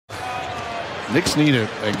Knicks need a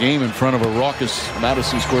game in front of a raucous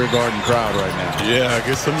Madison Square Garden crowd right now. Yeah,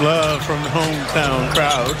 get some love from the hometown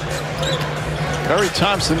crowd. Curry,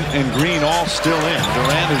 Thompson, and Green all still in.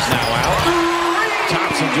 Durant is now out.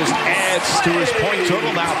 Thompson just adds to his point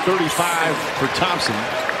total. Now 35 for Thompson.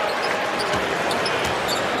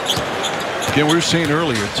 Again, we were saying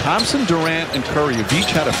earlier, Thompson, Durant, and Curry have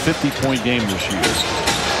each had a 50-point game this year.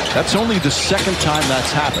 That's only the second time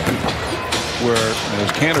that's happened. Where,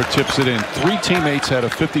 as Cantor tips it in, 3 teammates had a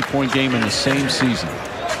 50-point game in the same season.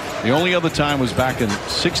 The only other time was back in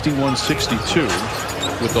 61-62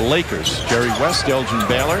 with the Lakers. Jerry West, Elgin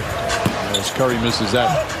Baylor, as Curry misses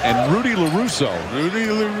that, and Rudy LaRusso. Rudy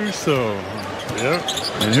LaRusso.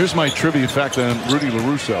 Yep. And here's my trivia fact on Rudy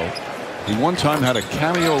LaRusso. He one time had a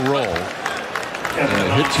cameo role in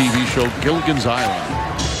a hit TV show, Gilligan's Island.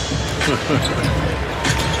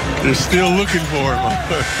 They're still looking for him.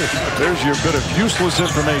 There's your bit of useless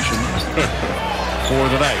information for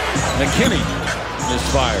the night. McKinney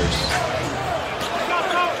misfires.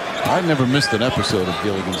 I never missed an episode of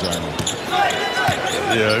Gilligan's Island.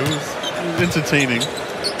 Yeah, it was entertaining.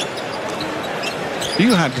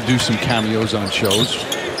 You had to do some cameos on shows.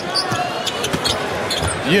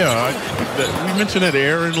 Yeah, we mentioned that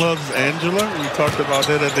Aaron loves Angela. We talked about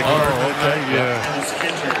that at the Garden. Oh, okay. Yeah.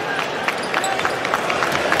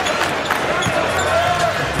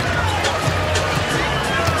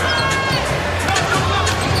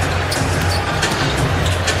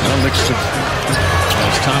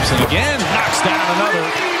 As Thompson again knocks down another.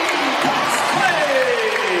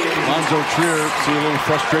 Lonzo Trier, see a little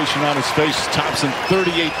frustration on his face. Thompson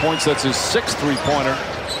 38 points. That's his 6th three-pointer.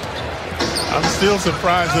 I'm still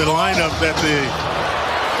surprised the lineup that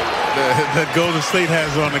that Golden State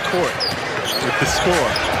has on the court with the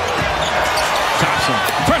score. Thompson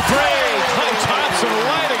for 3. Klay Thompson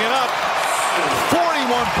lighting it up.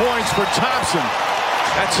 41 points for Thompson.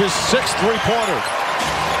 That's his 6th three-pointer.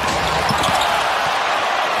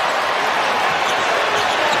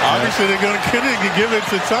 Obviously, they're going to give it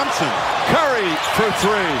to Thompson. Curry for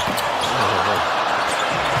 3.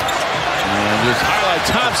 And just highlight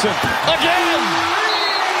Thompson again.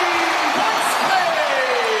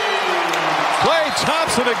 Klay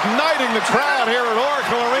Thompson igniting the crowd here at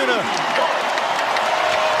Oracle Arena.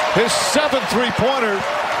 His 7th three-pointer.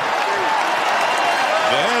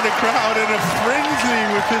 And the crowd in a frenzy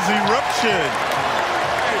with his eruption.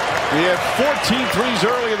 He had 14 threes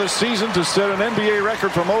earlier this season to set an NBA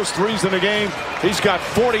record for most threes in a game. He's got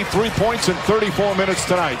 43 points in 34 minutes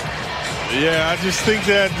tonight. Yeah, I just think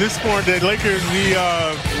that at this point, the Lakers, the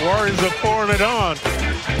Warriors are pouring it on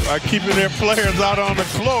by keeping their players out on the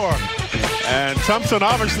floor. And Thompson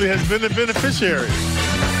obviously has been the beneficiary.